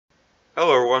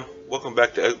Hello everyone, welcome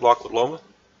back to Egg Block with Lowma.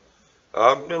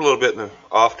 I've been a little bit in the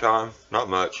off time, not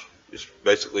much. Just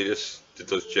basically just did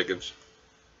those chickens.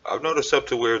 I've noticed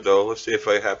something weird though. Let's see if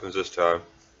it happens this time.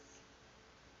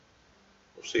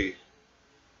 We'll see.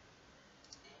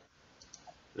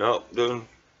 No, doing.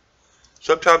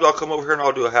 Sometimes I'll come over here and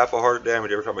I'll do a half a heart of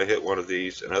damage every time I hit one of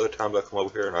these, and other times I come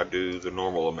over here and I do the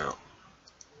normal amount.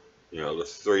 You know, the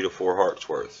 3 to 4 hearts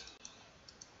worth,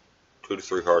 2 to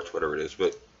 3 hearts, whatever it is.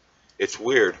 But it's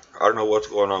weird. I don't know what's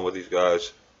going on with these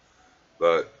guys,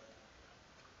 but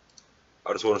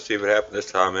I just want to see if it happened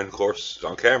this time. And of course, it's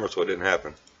on camera, so it didn't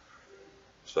happen.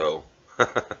 So,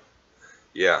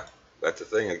 yeah, that's a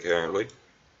thing apparently.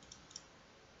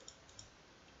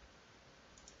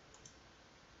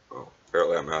 Oh,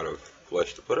 apparently I'm out of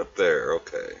flesh to put up there.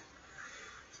 Okay.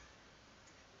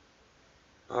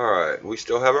 Alright, we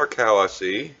still have our cow, I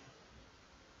see. Let's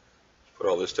put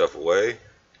all this stuff away.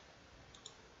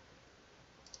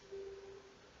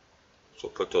 So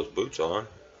put those boots on.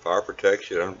 Fire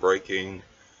protection, unbreaking,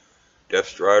 death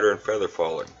strider, and feather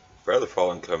falling. Feather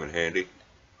falling come in handy.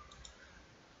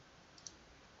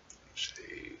 Let's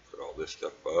see, put all this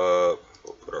stuff up.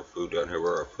 We'll put our food down here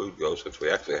where our food goes since we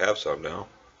actually have some now.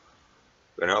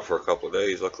 Been out for a couple of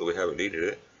days, luckily we haven't needed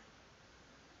it.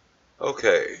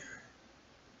 Okay.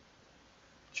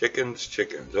 Chickens,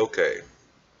 okay.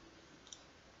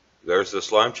 There's the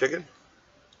slime chicken.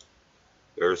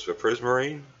 There's the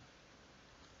prismarine.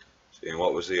 See, and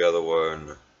what was the other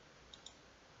one?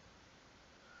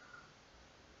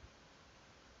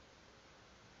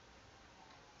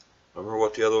 Remember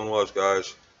what the other one was,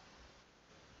 guys?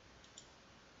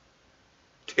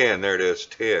 10, there it is,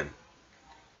 10.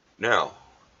 Now,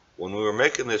 when we were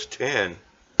making this 10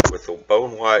 with the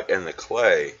bone white and the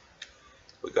clay,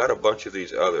 we got a bunch of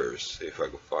these others. See if I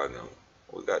can find them.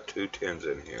 We got 2 10s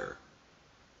in here.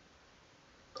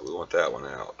 We want that one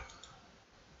out.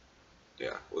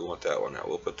 Yeah, we want that one out.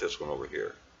 We'll put this one over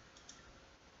here.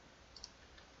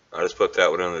 I just put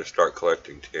that one in there to start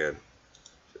collecting 10.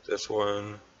 This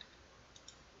one,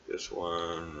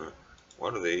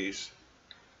 one of these.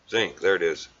 Zinc, there it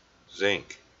is.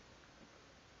 Zinc.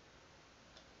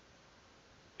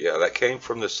 Yeah, that came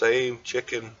from the same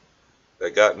chicken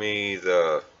that got me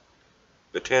the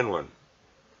 10 one.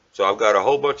 So I've got a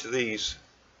whole bunch of these.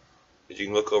 As you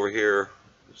can look over here,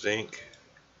 zinc.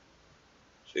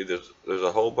 See, there's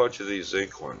a whole bunch of these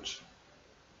zinc ones.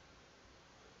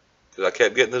 Because I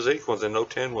kept getting the zinc ones and no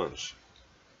 10 ones.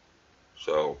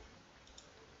 So,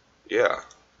 yeah,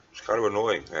 it's kind of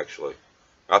annoying actually.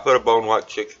 I put a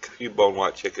few bone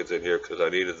white chickens in here because I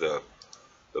needed the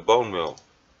bone meal.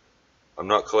 I'm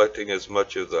not collecting as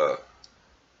much of the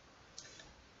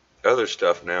other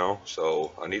stuff now,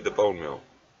 so I need the bone meal.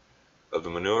 Of the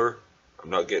manure, I'm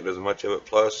not getting as much of it,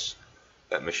 plus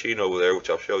that machine over there, which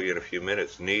I'll show you in a few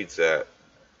minutes, needs that.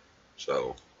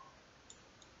 So,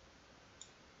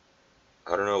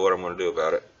 I don't know what I'm going to do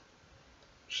about it.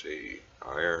 Let's see,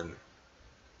 iron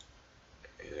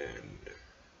and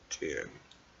 10.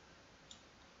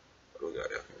 What do we got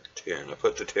down here? 10. I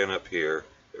put the 10 up here.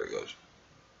 There it goes.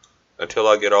 Until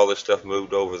I get all this stuff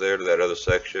moved over there to that other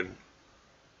section.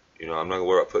 You know, I'm not going to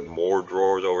worry about putting more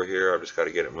drawers over here. I've just got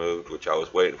to get it moved, which I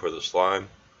was waiting for the slime.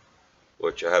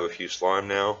 Which I have a few slime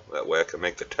now. That way I can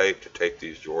make the tape to tape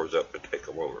these drawers up and take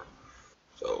them over.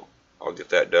 So, I'll get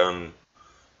that done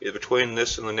either between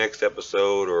this and the next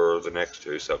episode or the next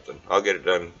two, something. I'll get it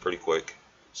done pretty quick.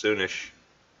 Soonish.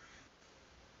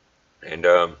 And,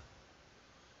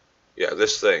 yeah,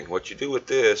 this thing. What you do with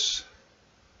this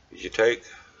is you take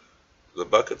the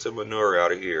buckets of manure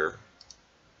out of here.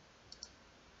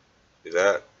 Do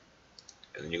that.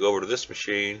 And then you go over to this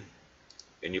machine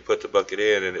and you put the bucket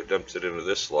in and it dumps it into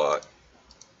this slot.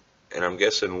 And I'm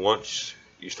guessing once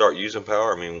you start using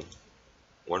power, I mean,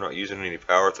 we're not using any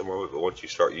power at the moment, but once you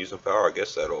start using power, I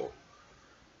guess that'll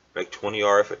make 20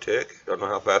 RF a tick. Don't know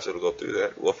how fast it'll go through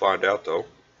that. We'll find out though.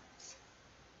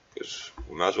 Because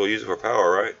we might as well use it for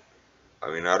power, right?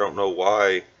 I mean, I don't know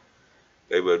why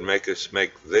they would make us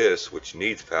make this, which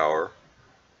needs power,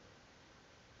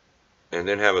 and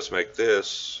then have us make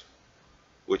this,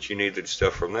 which you need the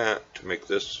stuff from that to make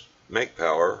this make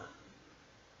power,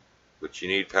 which you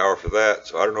need power for that.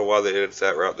 So I don't know why they did it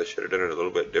that route. They should have done it a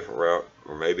little bit different route,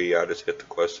 or maybe I just hit the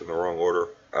quests in the wrong order.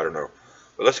 I don't know.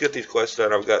 But let's get these quests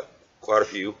done. I've got quite a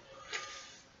few.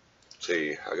 Let's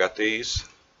see, I got these.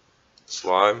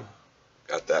 Slime,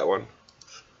 got that one.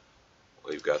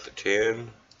 We've got the 10.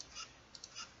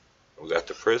 We got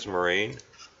the prismarine.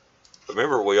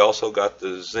 Remember, we also got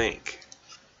the zinc.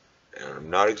 And I'm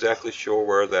not exactly sure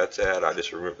where that's at. I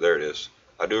just remember, there it is.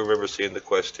 I do remember seeing the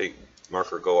quest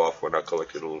marker go off when I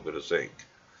collected a little bit of zinc.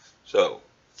 So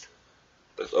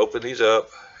let's open these up.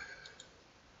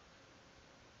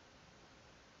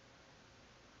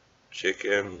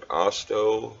 Chicken,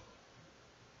 Osto,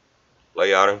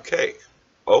 lay item cake.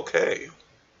 Okay,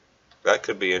 that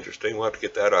could be interesting. We'll have to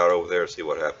get that out over there and see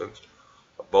what happens.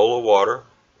 A bowl of water.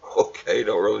 Okay,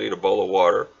 don't really need a bowl of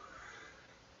water.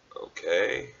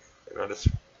 Okay, and I just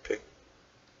pick.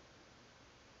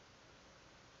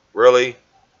 Really?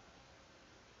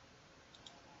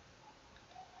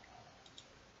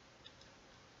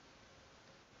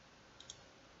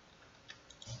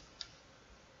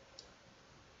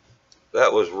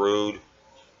 That was rude.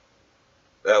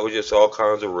 That was just all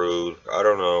kinds of rude. I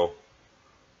don't know.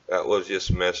 That was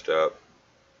just messed up.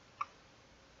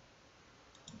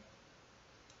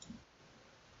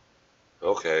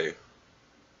 Okay.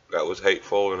 That was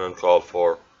hateful and uncalled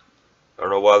for. I don't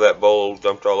know why that bowl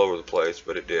dumped all over the place,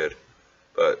 but it did.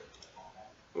 But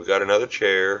we got another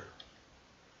chair.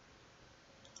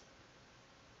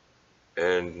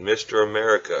 And Mr.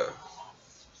 America.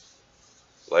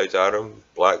 Lays item,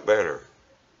 black banner.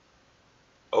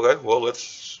 Okay, well,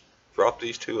 let's drop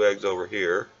these 2 eggs over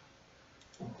here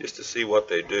just to see what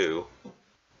they do.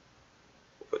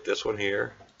 We'll put this one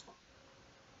here.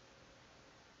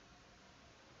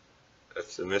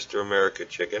 That's the Mr. America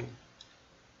chicken.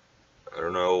 I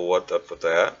don't know what's up with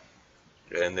that.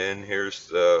 And then here's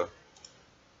the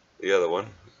other one,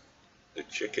 the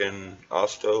chicken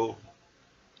Osto.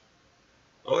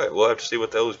 Okay, we'll have to see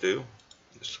what those do.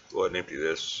 Just go ahead and empty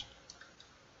this.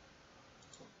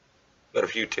 Got a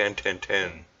few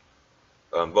 10-10-10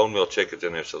 bone meal chickens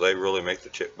in there, so they really make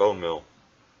the bone meal.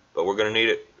 But we're going to need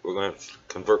it. We're going to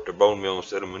convert to bone meal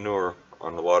instead of manure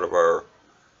on a lot of our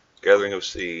gathering of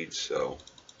seeds, so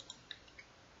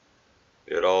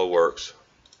it all works.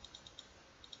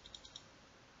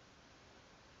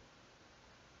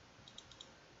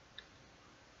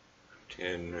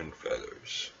 Tin and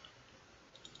feathers.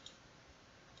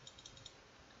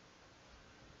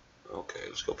 Okay,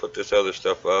 let's go put this other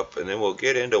stuff up, and then we'll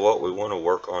get into what we want to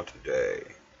work on today.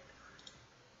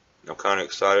 I'm kind of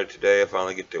excited today. I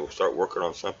finally get to start working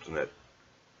on something that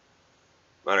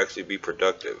might actually be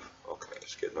productive. Okay,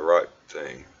 let's get in the right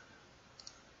thing.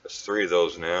 That's 3 of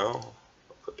those now.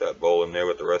 I'll put that bowl in there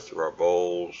with the rest of our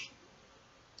bowls.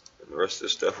 And the rest of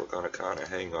this stuff we're going to kind of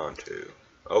hang on to.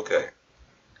 Okay.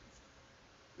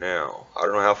 Now, I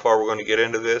don't know how far we're going to get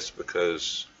into this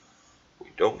because we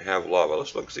don't have lava.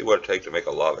 Let's look and see what it takes to make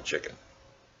a lava chicken.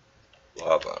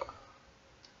 Lava.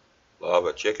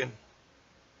 Lava chicken.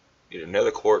 Need a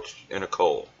nether quartz and a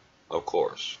coal, of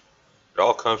course. It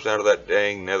all comes down to that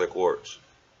dang nether quartz.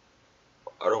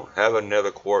 I don't have a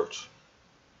nether quartz.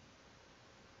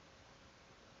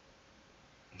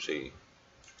 Let's see.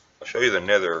 I'll show you the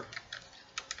nether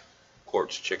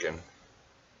quartz chicken.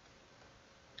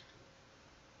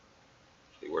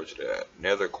 See, where's it at?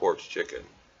 Nether quartz chicken.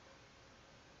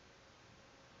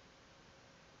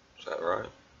 Is that right?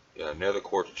 Yeah, nether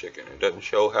quartz chicken. It doesn't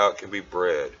show how it can be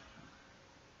bred.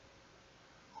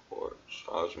 Quartz,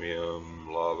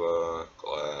 osmium, lava,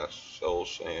 glass, soul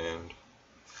sand,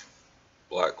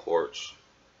 black quartz.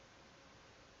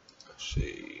 Let's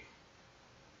see.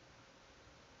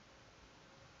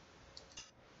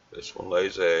 This one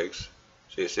lays eggs.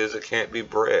 See, it says it can't be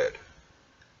bred.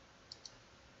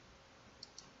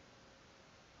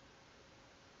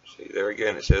 See, there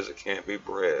again, it says it can't be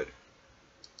bred.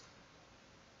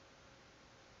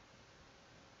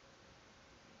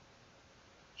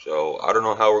 So, I don't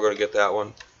know how we're going to get that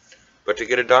one. But to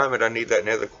get a diamond, I need that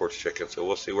nether quartz chicken. So,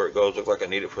 we'll see where it goes. Looks like I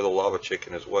need it for the lava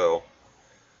chicken as well.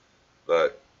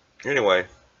 But, anyway,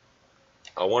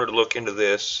 I wanted to look into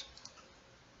this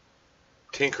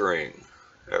tinkering.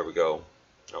 There we go.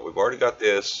 Now, we've already got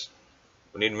this.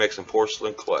 We need to make some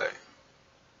porcelain clay.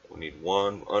 We need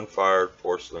 1 unfired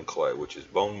porcelain clay, which is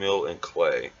bone meal and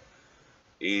clay.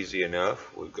 Easy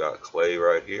enough. We've got clay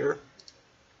right here.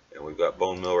 And we've got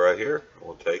bone meal right here.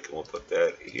 We'll take and we'll put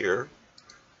that here.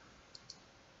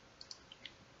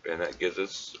 And that gives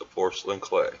us a porcelain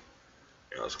clay.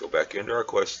 Now let's go back into our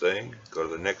quest thing. Go to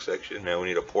the next section. Now we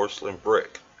need a porcelain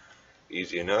brick.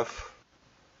 Easy enough.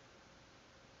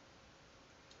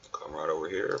 Come right over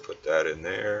here. Put that in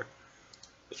there.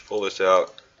 Let's pull this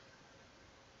out.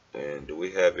 And do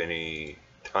we have any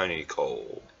tiny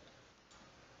coal?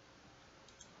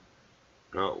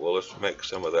 No, well, let's make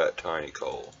some of that tiny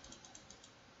coal.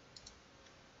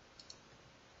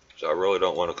 So I really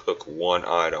don't want to cook 1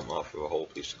 item off of a whole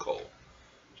piece of coal.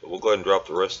 So we'll go ahead and drop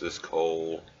the rest of this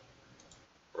coal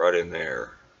right in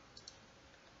there.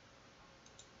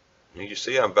 And you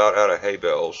see I'm about out of hay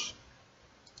bales.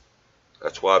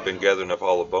 That's why I've been gathering up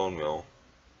all the bone meal.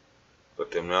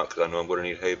 Put them out because I know I'm going to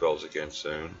need hay bales again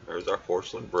soon. There's our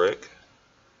porcelain brick.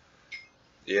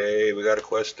 Yay, we got a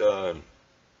quest done.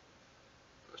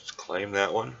 Let's claim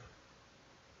that one.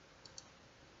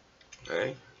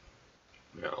 Okay.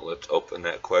 Now let's open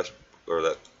that quest, or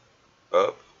that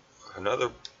up. Another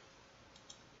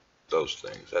those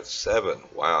things. That's 7.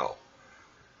 Wow.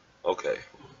 Okay.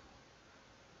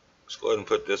 Let's go ahead and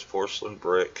put this porcelain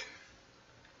brick.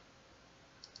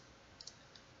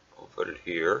 We'll put it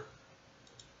here.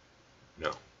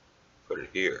 No. Put it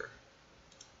here.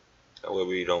 That way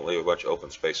we don't leave a bunch of open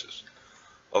spaces.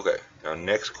 Okay. Now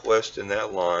next quest in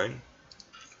that line,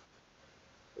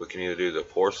 we can either do the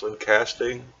porcelain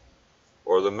casting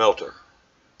or the melter.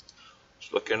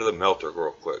 Let's look into the melter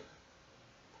real quick.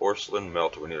 Porcelain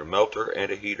melter. We need a melter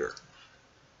and a heater.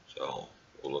 So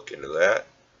we'll look into that.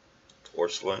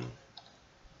 Porcelain.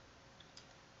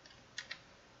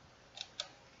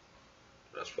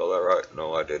 Did I spell that right?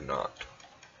 No, I did not.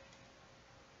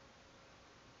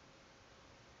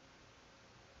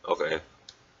 Okay,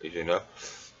 easy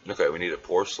enough. Okay, we need a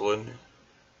porcelain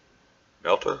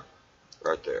melter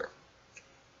right there.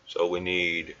 So we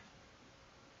need,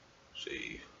 let's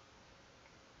see,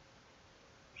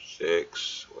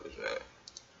 6, what is that?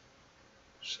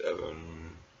 7,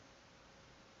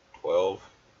 12.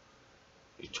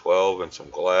 Need 12 and some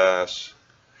glass.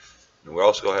 And we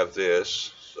also have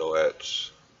this, so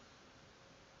that's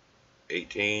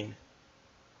 18.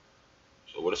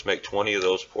 So we'll just make 20 of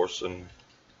those porcelain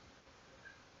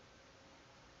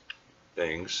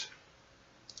things.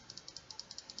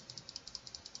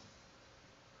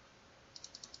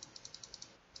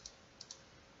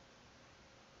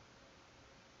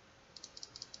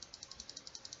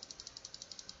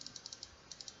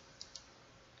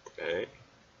 Okay.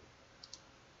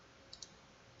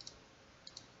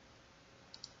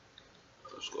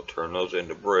 Let's go turn those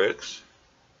into bricks.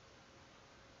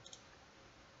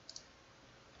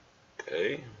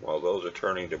 Okay, while those are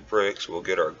turning to bricks, we'll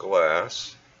get our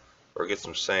glass, or get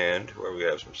some sand, where we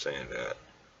have some sand at.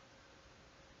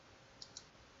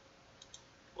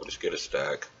 We'll just get a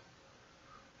stack.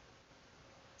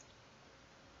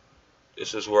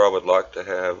 This is where I would like to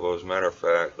have, well, as a matter of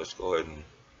fact, let's go ahead and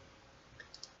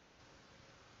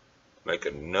make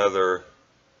another. I'm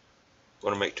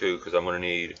going to make 2 because I'm going to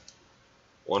need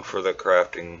 1 for the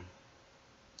crafting,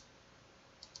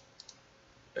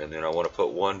 and then I want to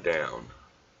put 1 down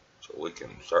so we can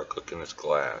start cooking this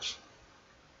glass.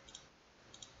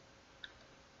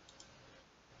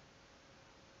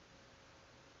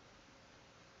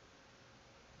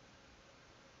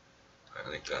 I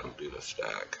think that'll do the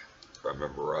stack, if I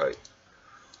remember right.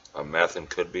 My mathing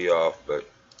could be off, but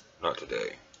not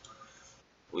today.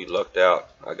 We lucked out.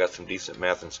 I got some decent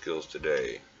mathing skills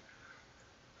today.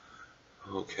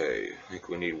 Okay, I think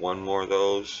we need 1 more of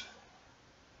those.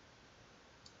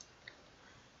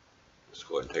 Let's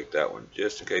go ahead and take that one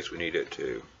just in case we need it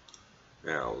too.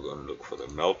 Now we're going to look for the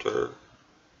melter,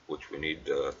 which we need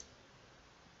the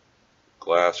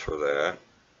glass for that.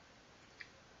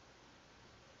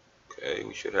 Okay,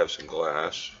 we should have some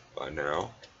glass by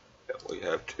now. Yep, we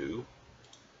have 2.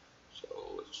 So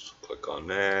let's click on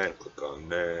that, click on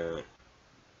that.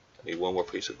 I need 1 more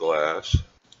piece of glass.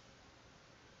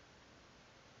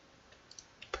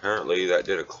 Apparently that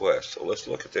did a quest, so let's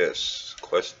look at this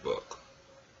quest book.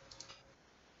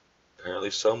 Apparently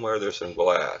somewhere there's some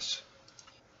glass.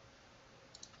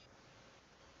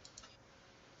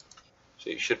 So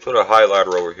you should put a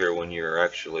highlighter over here when you're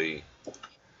actually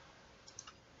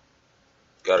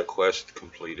got a quest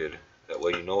completed. That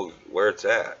way you know where it's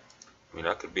at. I mean,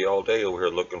 I could be all day over here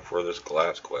looking for this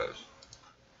glass quest.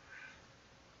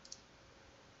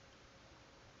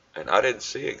 And I didn't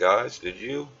see it, guys. Did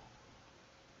you?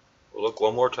 We'll look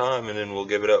one more time and then we'll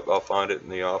give it up. I'll find it in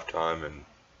the off time. And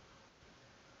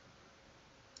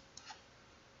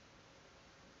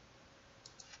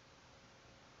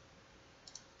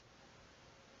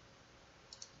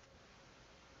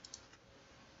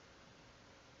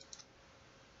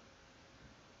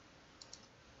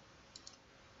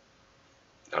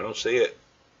I don't see it.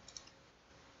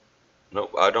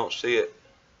 Nope, I don't see it.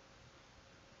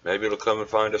 Maybe it'll come and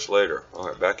find us later.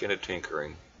 Alright, back into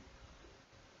tinkering.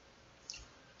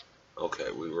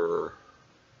 Okay, we were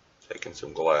taking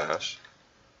some glass.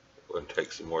 Go ahead and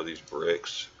take some more of these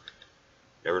bricks.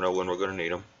 Never know when we're going to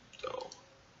need them. So,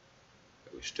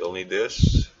 we still need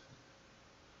this.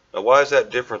 Now, why is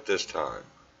that different this time?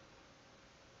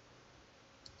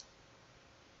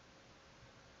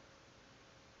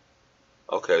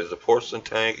 Okay, there's a porcelain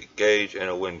tank, gauge, and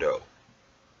a window.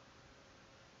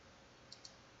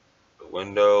 The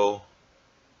window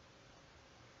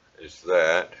is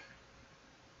that.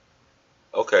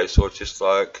 Okay, so it's just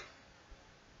like,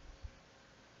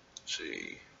 let's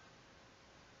see,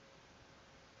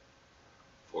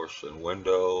 porcelain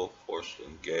window,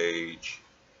 porcelain gauge.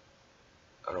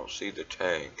 I don't see the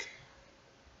tank.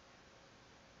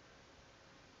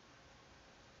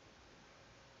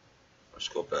 Let's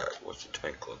go back. What's the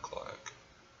tank look like?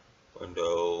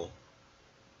 Window.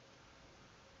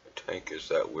 The tank is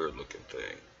that weird looking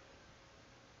thing.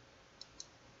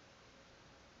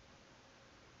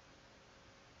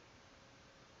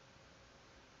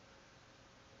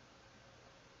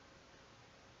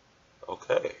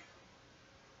 Okay.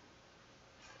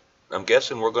 I'm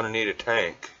guessing we're going to need a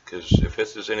tank, because if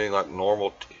this is anything like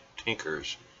normal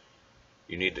tinkers,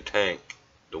 you need the tank.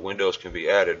 The windows can be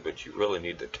added, but you really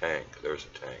need the tank. There's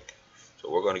a tank.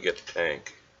 So we're going to get the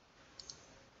tank.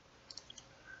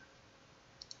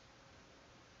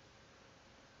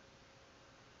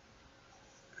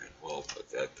 And we'll put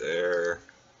that there.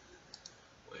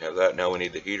 We have that. Now we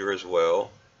need the heater as well.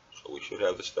 So we should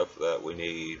have the stuff for that. We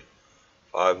need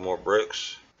 5 more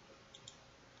bricks.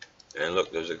 And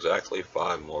look, there's exactly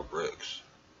 5 more bricks.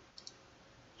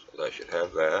 So that should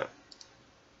have that.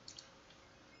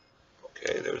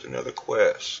 Okay, there's another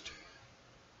quest.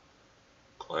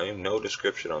 Claim no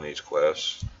description on these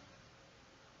quests.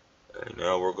 And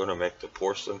now we're going to make the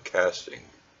porcelain casting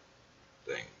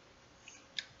thing.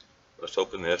 Let's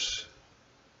open this.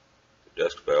 The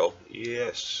desk bell.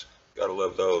 Yes, gotta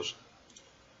love those.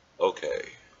 Okay,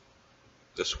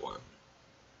 this one.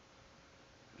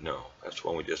 No, that's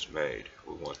one we just made.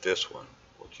 We want this one,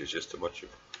 which is just a bunch of...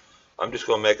 I'm just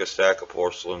going to make a stack of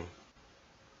porcelain.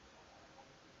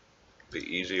 Be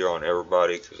easier on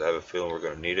everybody because I have a feeling we're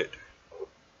going to need it.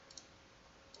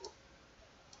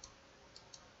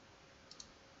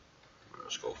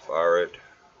 Let's go fire it.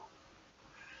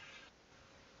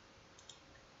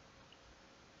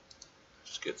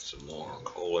 Let's get some more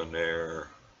coal in there.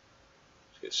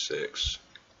 Let's get 6.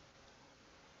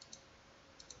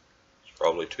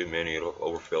 Probably too many, it'll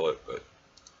overfill it, but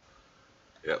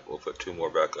yeah, we'll put 2 more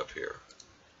back up here.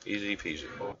 Easy peasy.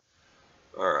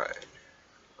 Alright,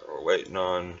 we're waiting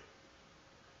on,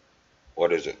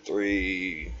 what is it,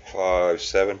 3, 5,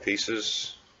 7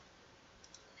 pieces?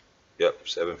 Yep,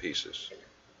 7 pieces.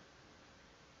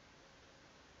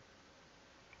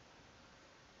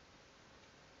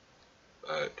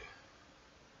 But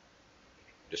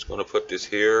just going to put this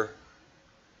here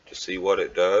to see what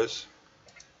it does.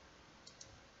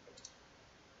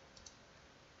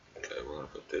 Okay, we're going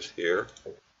to put this here.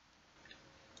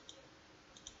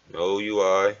 No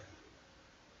UI.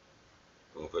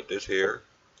 We'll put this here.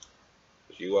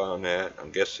 There's UI on that.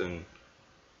 I'm guessing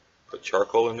put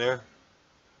charcoal in there.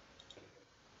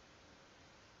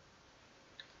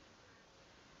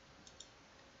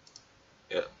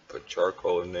 Yeah, put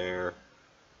charcoal in there.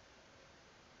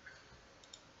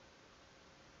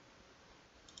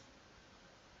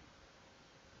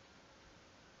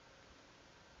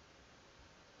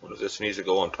 What if this needs to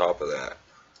go on top of that?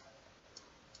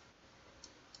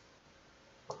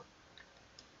 Let's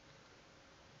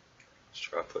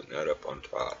try putting that up on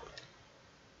top.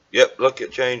 Yep, look,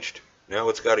 it changed. Now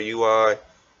it's got a UI.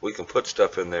 We can put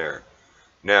stuff in there.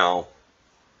 Now,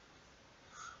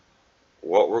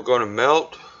 what we're going to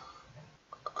melt,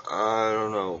 I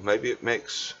don't know. Maybe it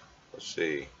makes, let's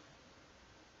see,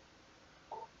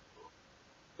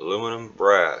 aluminum,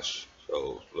 brass.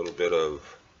 So a little bit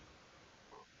of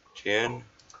tin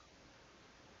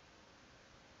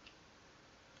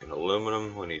and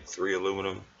aluminum. We need 3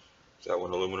 aluminum. Is that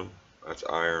one aluminum? That's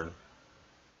iron.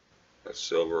 That's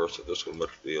silver. So this one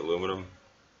must be aluminum.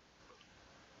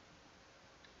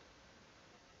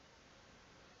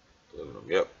 Aluminum.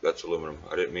 Yep, that's aluminum.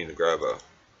 I didn't mean to grab a.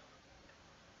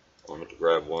 I wanted to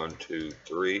grab 1, 2,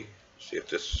 3. See if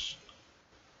this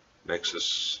makes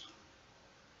us.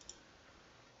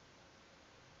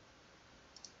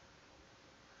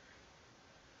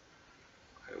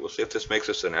 We'll see if this makes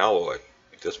us an alloy.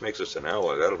 If this makes us an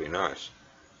alloy, that'll be nice.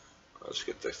 Let's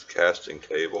get this casting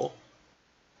table.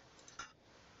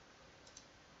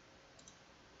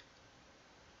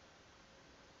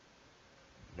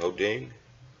 No ding.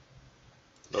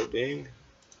 No ding.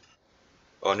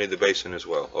 Oh, I need the basin as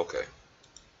well. Okay.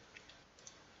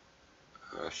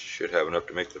 I should have enough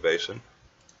to make the basin.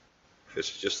 If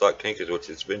it's just like Tinker's,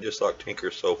 which it's been just like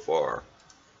Tinker's so far,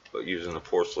 but using the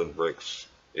porcelain bricks.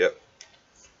 Yep.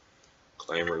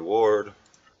 Claim reward.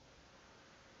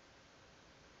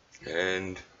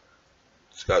 And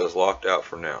it's got us locked out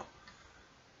for now.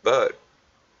 But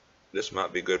this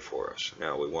might be good for us.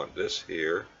 Now we want this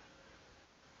here.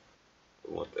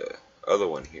 We want the other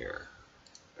one here.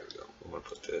 There we go. I'm going to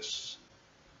put this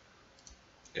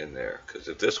in there, because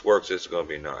if this works, it's going to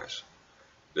be nice.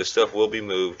 This stuff will be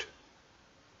moved.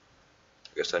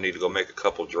 I guess I need to go make a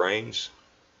couple drains.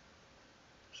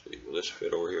 Let's see, will this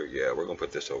fit over here? Yeah, we're going to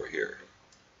put this over here.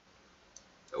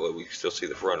 That way we can still see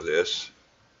the front of this.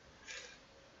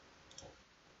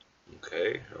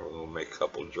 Okay, now we're going to make a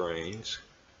couple drains.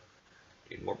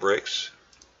 Need more bricks.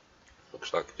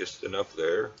 Looks like just enough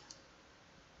there.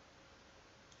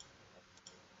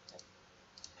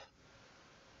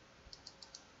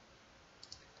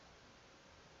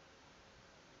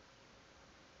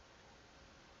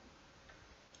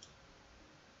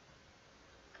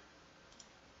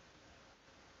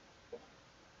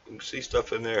 You can see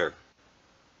stuff in there.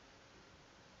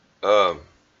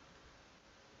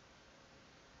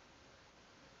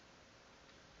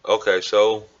 Okay,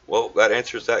 so, well, that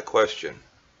answers that question.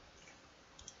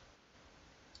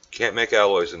 Can't make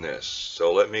alloys in this.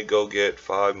 So let me go get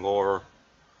 5 more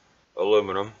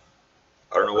aluminum.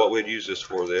 I don't know what we'd use this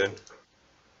for then.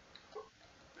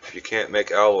 If you can't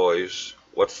make alloys,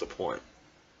 what's the point?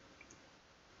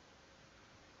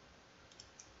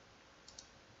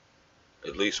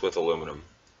 At least with aluminum.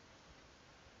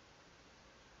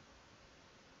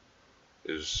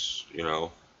 Is, you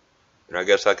know, and I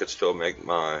guess I could still make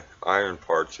my iron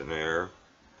parts in there,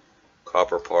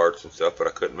 copper parts and stuff, but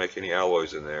I couldn't make any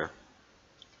alloys in there.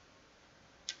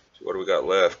 So what do we got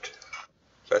left?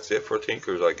 That's it for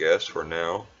tinkers, I guess, for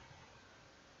now.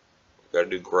 We've got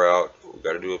to do grout, we've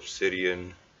got to do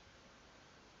obsidian,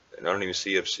 and I don't even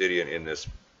see obsidian in this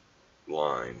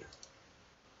line.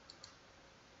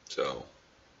 So,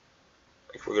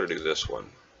 I think we're going to do this one.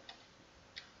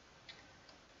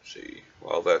 Let's see,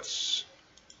 well, that's,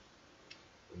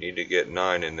 we need to get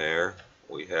 9 in there.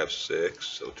 We have 6,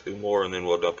 so 2 more, and then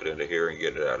we'll dump it into here and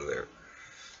get it out of there.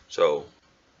 So,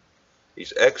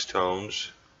 these X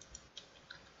tones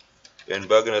been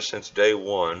bugging us since day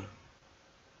 1.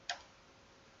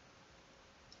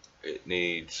 It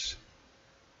needs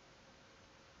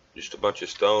just a bunch of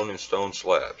stone and stone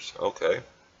slabs. Okay,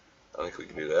 I think we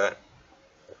can do that.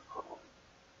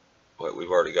 But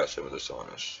we've already got some of this on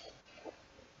us.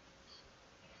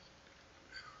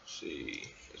 Let's see,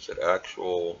 is it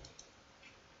actual?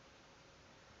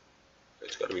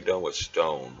 It's got to be done with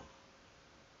stone.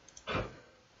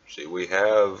 See, we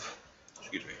have,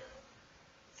 excuse me,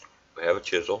 we have a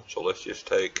chisel, so let's just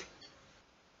take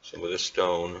some of this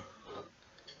stone.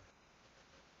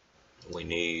 We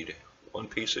need 1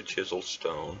 piece of chiseled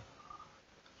stone,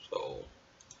 so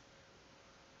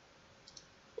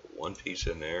put 1 piece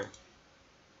in there,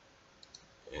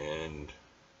 and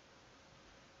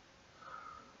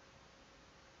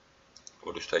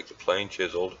we'll just take the plain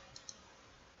chiseled,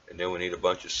 and then we need a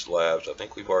bunch of slabs. I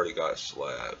think we've already got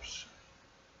slabs,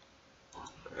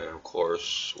 and of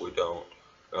course we don't.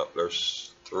 Oh,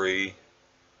 there's 3. I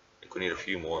think we need a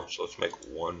few more, so let's make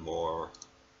 1 more.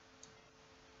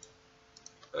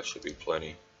 That should be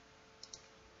plenty.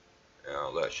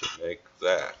 Now that should make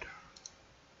that.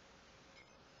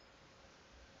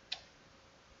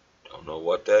 Don't know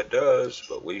what that does,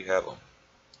 but we have them.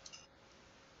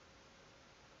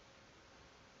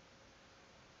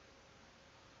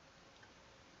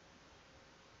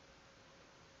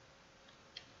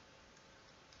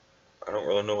 I don't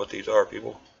really know what these are,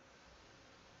 people.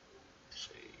 Let's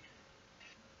see.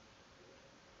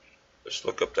 Let's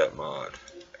look up that mod.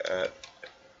 At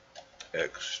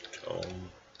X tone.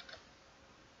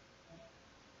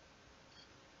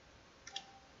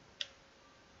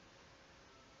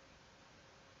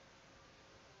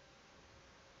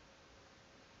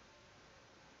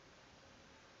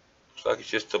 Looks like it's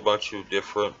just a bunch of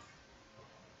different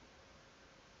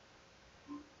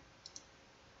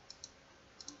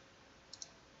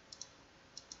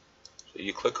so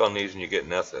you click on these and you get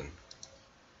nothing.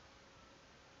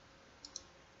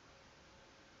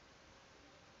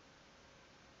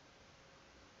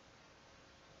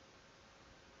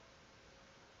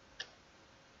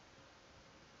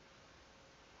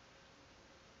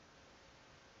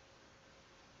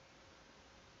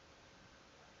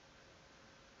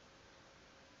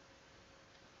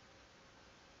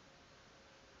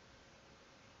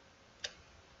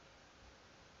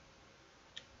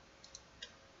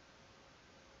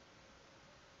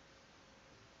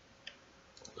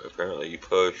 Apparently you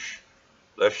push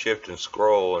left shift and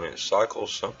scroll and it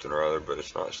cycles something or other, but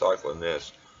it's not cycling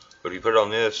this. But if you put it on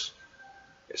this,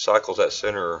 it cycles that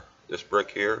center, this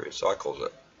brick here, it cycles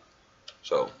it.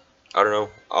 So, I don't know.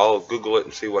 I'll Google it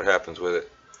and see what happens with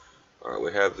it. Alright,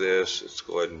 we have this. Let's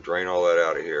go ahead and drain all that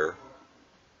out of here.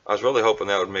 I was really hoping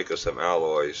that would make us some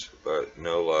alloys, but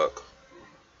no luck.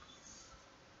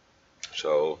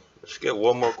 So, Let's get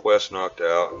one more quest knocked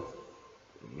out.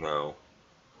 No.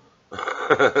 We've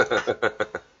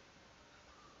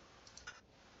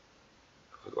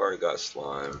already got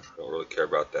slime. Don't really care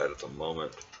about that at the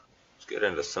moment. Let's get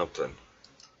into something.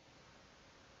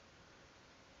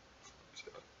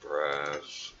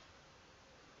 Brass.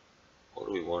 What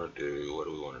do we want to do? What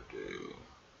do we want to do?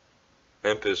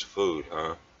 Hemp is food,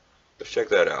 huh? Let's check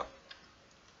that out.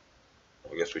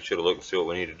 I guess we should have looked and see what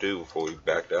we need to do before we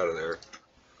backed out of there.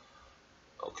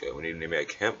 Okay, we need to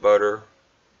make hemp butter.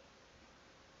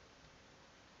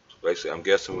 So basically, I'm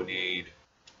guessing we need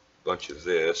a bunch of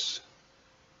this.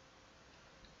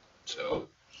 So,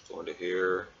 let's go into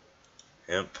here.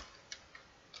 Hemp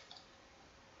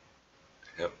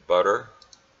butter.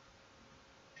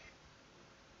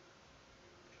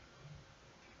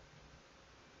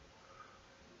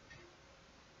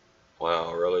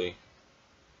 Wow, really?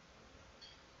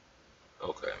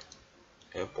 Okay.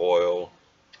 Hemp oil.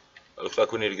 It looks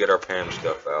like we need to get our pan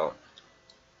stuff out.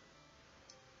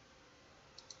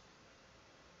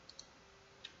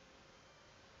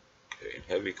 Okay, and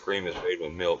heavy cream is made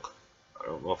with milk. I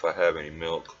don't know if I have any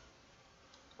milk.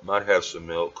 I might have some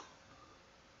milk.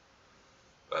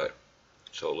 But,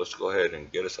 so let's go ahead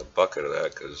and get us a bucket of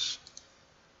that, because,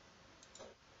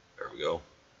 there we go.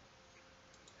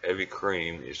 Heavy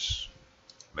cream is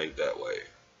made that way.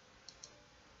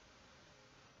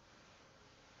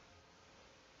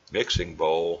 Mixing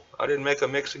bowl. I didn't make a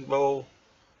mixing bowl.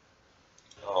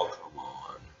 Oh, come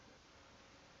on.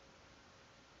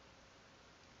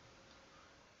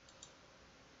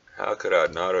 How could I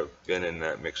not have been in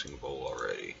that mixing bowl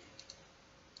already?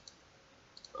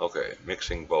 Okay,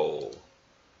 mixing bowl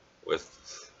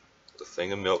with the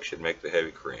thing of milk should make the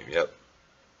heavy cream. Yep.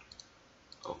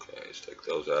 Okay, let's take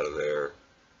those out of there.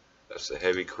 That's the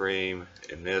heavy cream.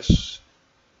 In this,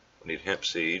 we need hemp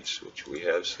seeds, which we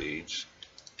have seeds.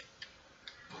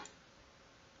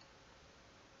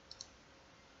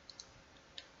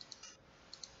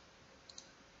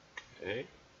 Okay,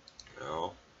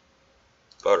 now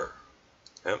butter,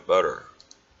 hemp butter.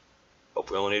 Hope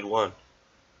we only need one.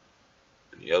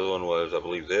 And the other one was, I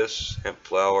believe, this hemp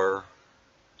flour.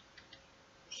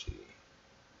 Let's see,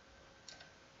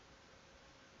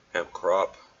 hemp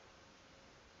crop,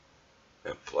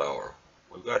 hemp flour.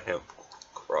 We've got hemp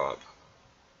crop.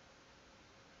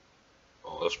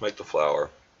 Oh, let's make the flour.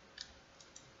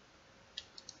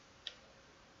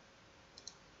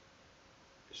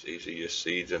 It's easy, just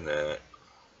seeds in that.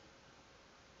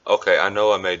 Okay, I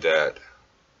know I made that.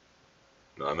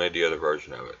 No, I made the other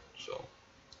version of it, so.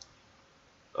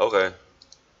 Okay,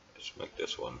 let's make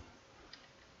this one.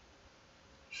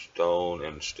 Stone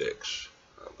and sticks.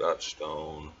 I've got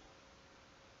stone.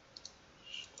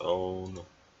 Stone.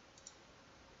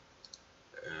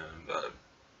 And,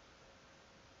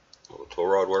 will the tool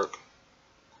rod work?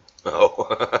 No.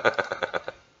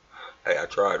 Hey, I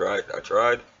tried, right? I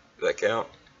tried. Does that count?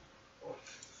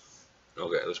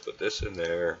 Okay, let's put this in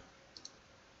there.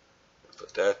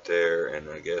 Put that there, and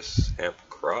I guess hemp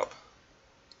crop.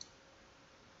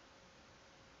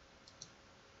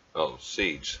 Oh,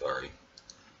 seeds, sorry.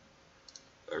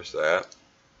 There's that.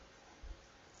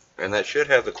 And that should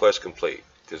have the quest complete,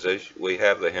 because we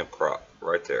have the hemp crop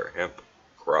right there. Hemp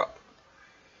crop.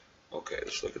 Okay,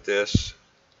 let's look at this.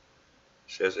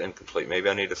 It says incomplete. Maybe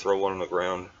I need to throw one on the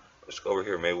ground. Let's go over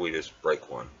here. Maybe we just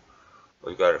break one.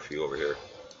 We've got a few over here.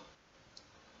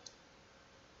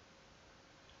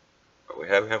 But we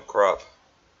have hemp crop.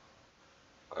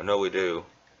 I know we do.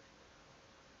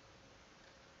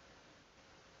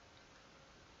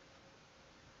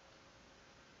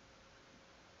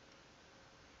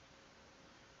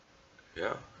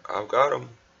 Yeah, I've got them.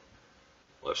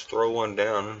 Let's throw one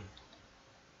down.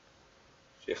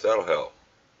 See if that'll help.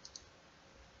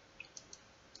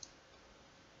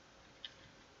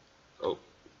 Oh,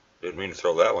 didn't mean to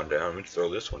throw that one down. I meant to throw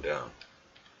this one down.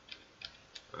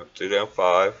 2 down,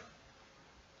 5.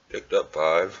 Picked up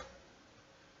 5.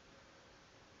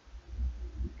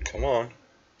 Come on.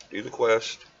 Do the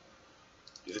quest.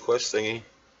 Do the quest thingy.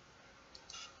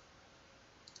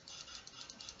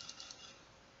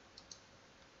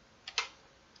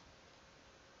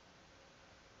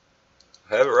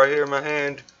 I have it right here in my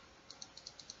hand.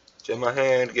 It's in my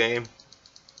hand, game.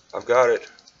 I've got it.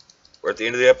 We're at the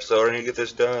end of the episode. I need to get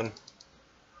this done.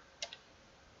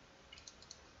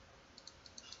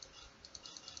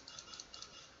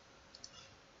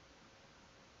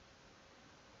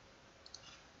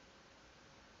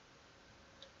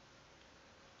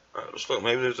 Alright, let's look.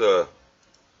 Maybe there's a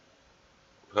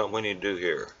something we need to do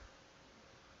here.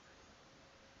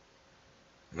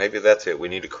 Maybe that's it. We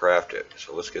need to craft it.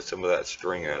 So let's get some of that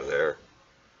string out of there.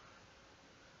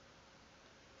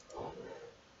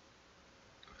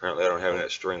 Apparently I don't have any of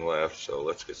that string left, so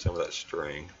let's get some of that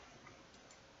string.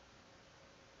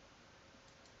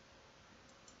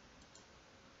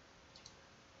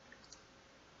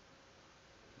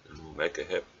 And we'll make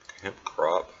a hemp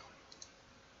crop.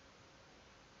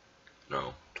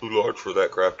 No, too large for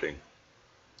that crafting.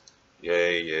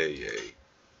 Yay, yay, yay.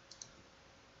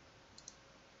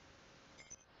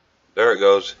 There it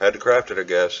goes. Had to craft it, I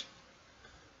guess.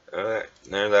 Alright,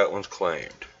 there that one's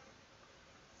claimed.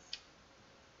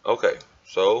 Okay,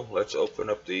 so let's open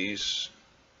up these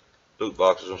loot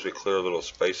boxes once we clear a little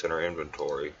space in our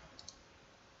inventory.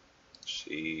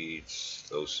 Seeds,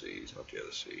 those seeds, not the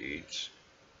other seeds.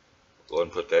 Go ahead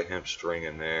and put that hemp string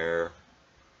in there.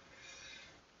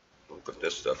 We'll put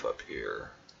this stuff up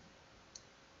here.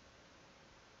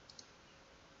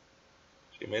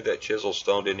 So you made that chisel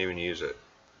stone, didn't even use it.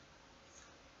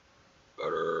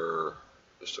 Butter,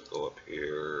 this will go up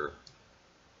here.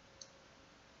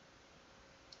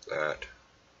 That.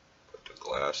 Put the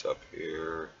glass up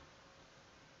here.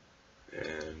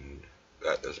 And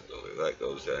that doesn't go there. That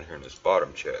goes down here in this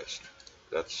bottom chest.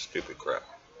 That's stupid crap.